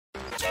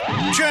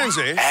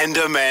Jonesy and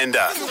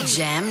Amanda.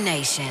 Jam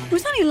Nation. It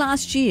was only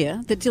last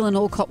year that Dylan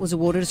Alcott was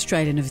awarded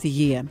Australian of the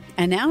Year,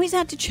 and now he's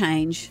had to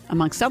change,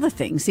 amongst other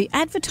things, the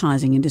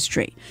advertising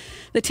industry.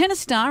 The tennis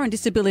star and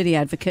disability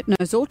advocate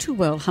knows all too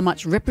well how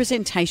much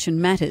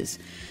representation matters.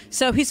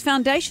 So his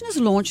foundation has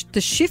launched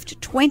the Shift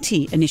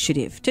 20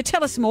 initiative. To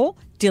tell us more,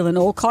 Dylan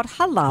Alcott,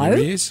 hello. There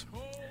he is.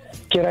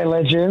 G'day,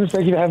 legends.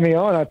 Thank you for having me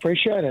on. I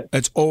appreciate it.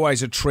 It's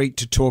always a treat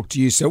to talk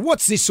to you. So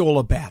what's this all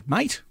about,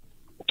 mate?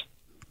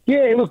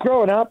 Yeah, look,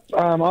 growing up,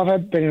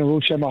 I've been in a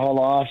wheelchair my whole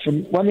life,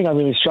 and one thing I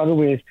really struggled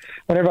with,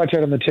 whenever I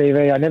turned on the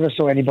TV, I never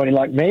saw anybody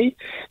like me.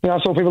 I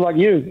saw people like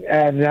you,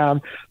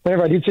 and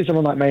whenever I did see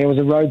someone like me, it was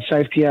a road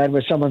safety ad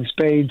where someone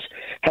speeds,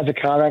 has a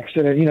car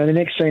accident. The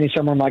next scene is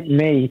someone like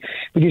me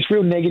with this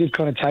real negative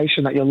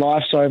connotation that your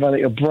life's over, that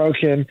you're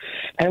broken,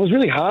 and it was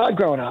really hard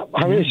growing up.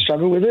 I really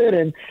struggled with it,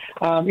 and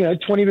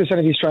 20% of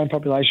the Australian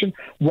population,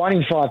 1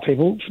 in 5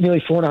 people,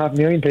 nearly 4.5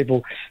 million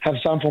people, have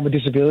some form of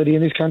disability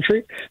in this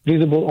country,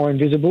 visible or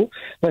invisible.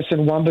 Less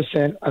than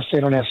 1% are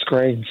seen on our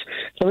screens.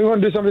 So we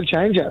want to do something to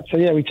change that. So,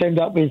 yeah, we teamed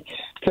up with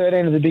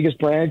 13 of the biggest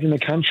brands in the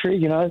country,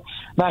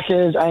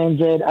 Macca's,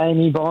 ANZ,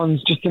 AME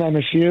Bonds, just to name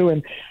a few,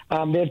 and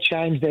they've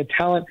changed their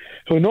talent,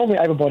 who are normally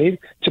able-bodied,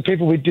 to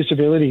people with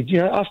disabilities.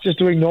 Us just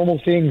doing normal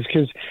things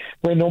because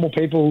we're normal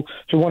people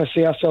who want to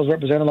see ourselves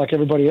represented like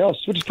everybody else,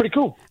 which is pretty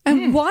cool.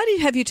 And why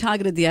have you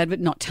targeted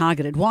not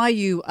targeted, why are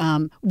you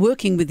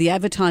working with the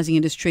advertising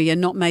industry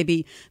and not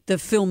maybe the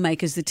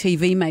filmmakers, the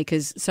TV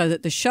makers, so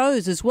that the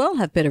shows as well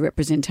have better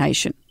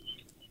representation?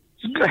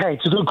 Hey,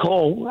 it's a good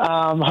call.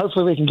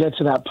 Hopefully we can get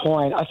to that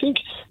point. I think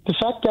the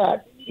fact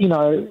that,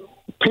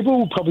 people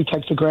will probably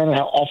take for granted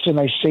how often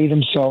they see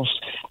themselves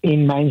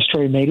in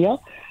mainstream media,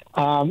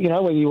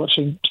 whether you're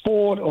watching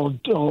sport or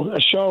a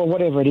show or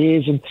whatever it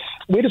is. And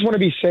we just want to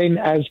be seen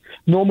as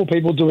normal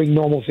people doing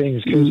normal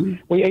things because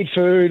we eat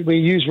food, we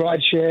use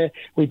rideshare,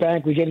 we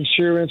bank, we get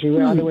insurance, we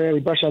wear underwear, we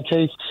brush our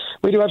teeth.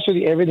 We do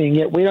absolutely everything,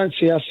 yet we don't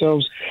see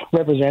ourselves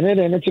represented.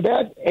 And it's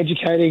about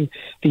educating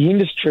the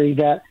industry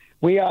that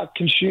we are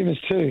consumers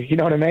too. You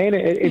know what I mean?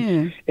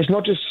 It's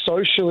not just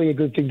socially a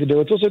good thing to do.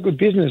 It's also good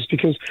business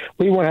because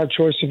we want to have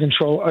choice and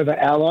control over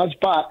our lives,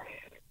 but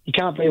you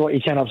can't be what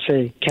you cannot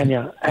see, can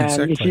you? And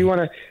exactly. If you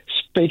want to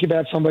speak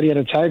about somebody at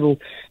a table,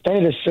 they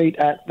need a seat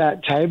at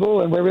that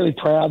table. And we're really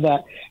proud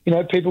that,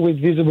 people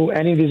with visible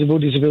and invisible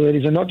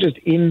disabilities are not just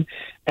in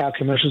our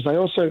commercials, they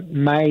also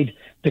made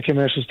the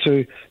commercials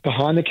too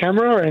behind the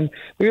camera. And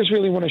we just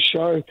really want to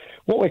show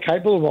what we're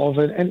capable of.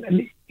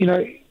 And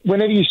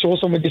whenever you saw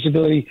someone with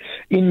disability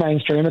in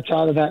mainstream, it's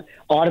either that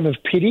item of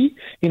pity,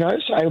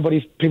 so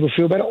people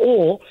feel better,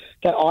 or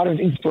that item of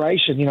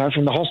inspiration,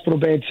 from the hospital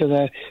bed to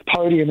the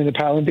podium in the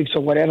Paralympics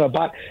or whatever.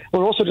 But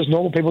we're also just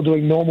normal people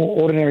doing normal,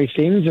 ordinary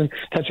things, and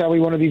that's how we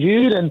want to be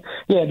viewed. And,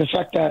 yeah, the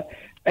fact that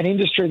an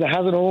industry that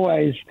hasn't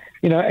always,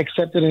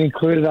 accepted and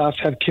included us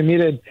have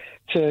committed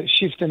to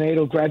shift the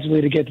needle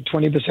gradually to get to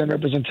 20%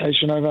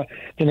 representation over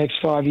the next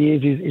 5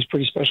 years is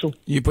pretty special.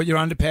 You put your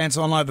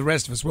underpants on like the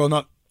rest of us. Well,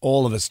 not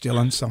all of us,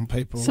 Dylan. Some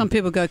people. Some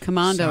people go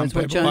commando, is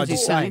what Jones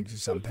is saying.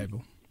 Some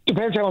people.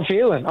 Depends how I'm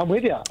feeling. I'm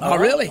with you. Oh,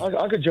 really?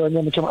 I could join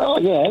them and come. Oh,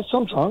 yeah.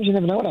 Sometimes you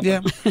never know what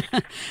happens. Yeah.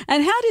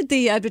 And how did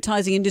the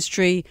advertising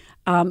industry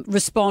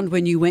respond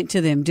when you went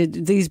to them?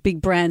 Did these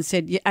big brands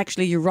said,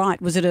 actually, you're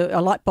right? Was it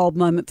a light bulb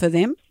moment for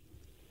them?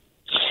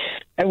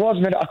 It was,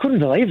 man. I couldn't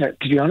believe it,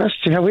 to be honest.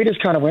 We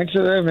just kind of went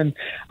to them and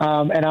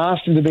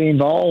asked them to be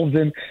involved.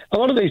 And a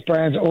lot of these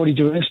brands are already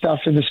doing stuff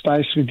in the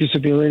space with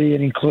disability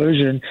and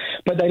inclusion,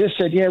 but they just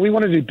said, yeah, we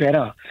want to do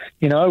better.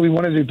 We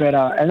want to do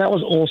better. And that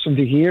was awesome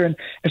to hear. And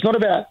it's not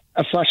about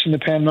a flash in the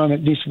pan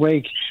moment this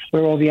week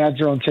where all the ads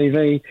are on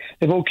TV.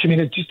 They've all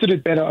committed just to do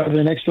better over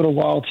the next little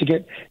while to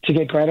get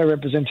greater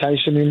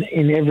representation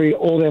in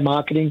all their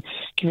marketing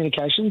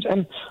communications.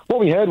 And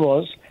what we heard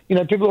was,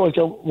 people always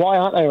go, why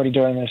aren't they already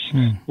doing this?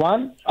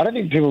 One, I don't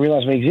think people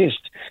realise we exist.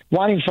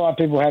 1 in 5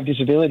 people have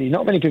disability.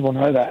 Not many people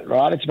know that,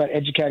 right? It's about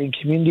educating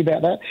community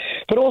about that.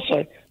 But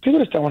also, people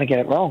just don't want to get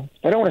it wrong.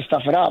 They don't want to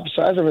stuff it up.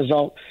 So as a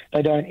result,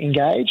 they don't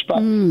engage. But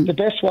the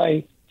best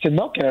way to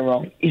not get it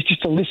wrong is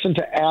just to listen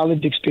to our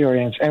lived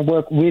experience and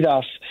work with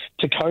us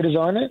to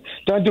co-design it.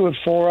 Don't do it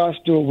for us,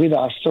 do it with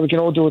us so we can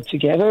all do it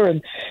together. And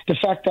the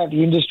fact that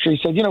the industry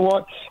said, you know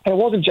what, and it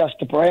wasn't just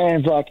the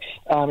brands,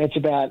 it's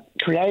about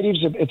creatives,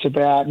 it's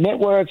about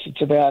networks,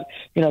 it's about,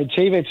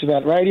 TV, it's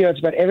about radio, it's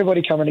about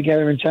everybody coming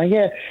together and saying,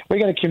 yeah, we're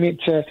going to commit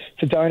to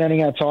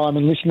donating our time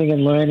and listening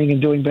and learning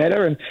and doing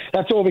better. And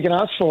that's all we can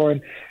ask for.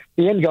 And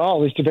the end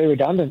goal is to be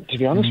redundant, to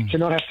be honest, to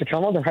not have to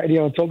come on the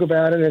radio and talk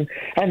about it.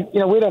 And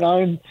we don't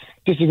own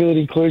disability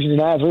inclusion in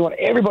ads. We want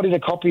everybody to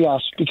copy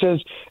us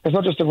because it's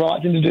not just the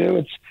right thing to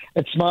do,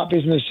 it's smart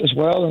business as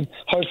well. And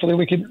hopefully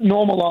we can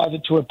normalise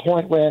it to a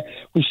point where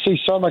we see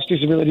so much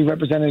disability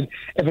represented,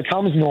 it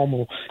becomes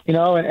normal, and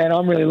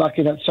I'm really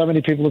lucky that so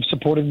many people have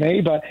supported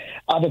me, but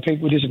other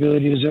people with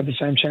disability deserve the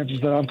same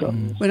chances that I've got.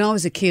 When I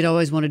was a kid, I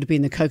always wanted to be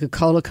in the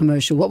Coca-Cola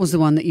commercial. What was the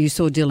one that you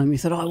saw, Dylan? You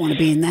thought, I want to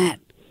be in that.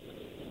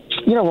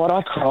 You know what?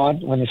 I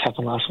cried when this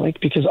happened last week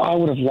because I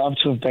would have loved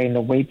to have been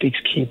the Weet-Bix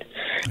kid.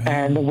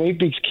 And the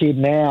Weet-Bix kid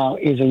now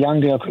is a young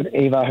girl called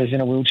Eva who's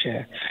in a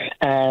wheelchair.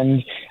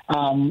 And she's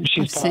I've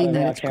part seen of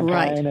that. our It's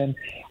campaign. great. And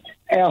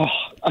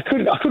I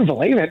couldn't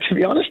believe it, to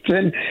be honest.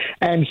 And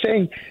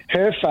seeing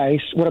her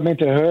face, what it meant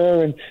to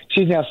her, and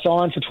she's now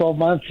signed for 12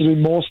 months to do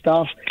more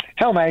stuff.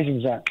 How amazing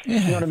is that? Yeah.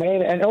 You know what I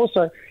mean? And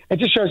also, it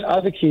just shows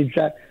other kids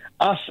that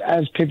us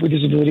as people with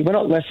disability, we're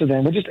not lesser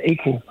than, we're just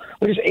equal.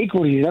 We're just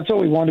equal to you. That's all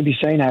we want to be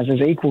seen as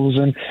equals.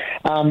 And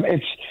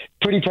it's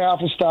pretty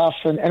powerful stuff.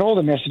 And all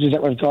the messages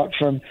that we've got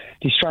from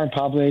the Australian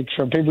public,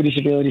 from people with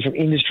disability, from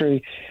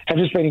industry, have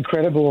just been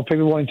incredible.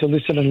 People wanting to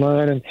listen and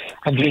learn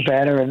and do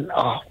better. And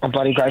I'm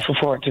bloody grateful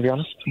for it, to be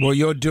honest. Well,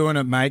 you're doing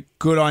it, mate.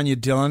 Good on you,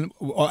 Dylan.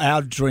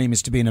 Our dream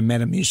is to be in a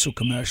Metamucil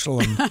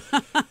commercial, and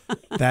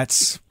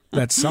that's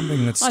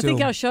something that's still... I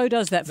think our show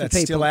does that for that's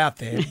people. still out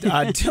there.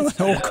 Dylan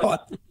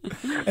Alcott.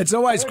 It's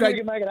always Hopefully great. we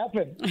can make it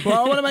happen.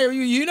 Well, I want to make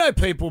you know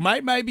people,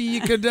 mate. Maybe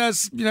you could,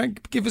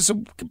 give us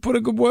put a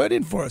good word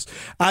in for us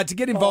to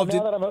get involved.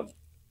 Now that I'm a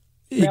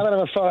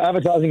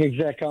advertising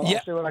exec, I'll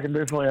see what I can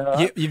do for you. All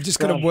right? You've just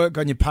got to work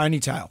on your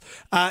ponytail.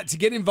 To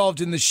get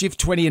involved in the Shift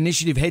 20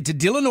 initiative, head to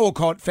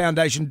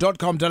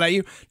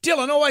dylanalcottfoundation.com.au.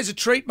 Dylan, always a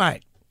treat,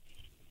 mate.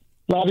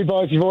 Love you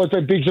both. You've always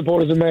been big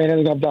supporters of me and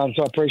everything I've done,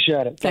 so I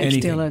appreciate it. Thanks,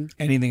 Dylan.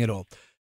 Anything at all.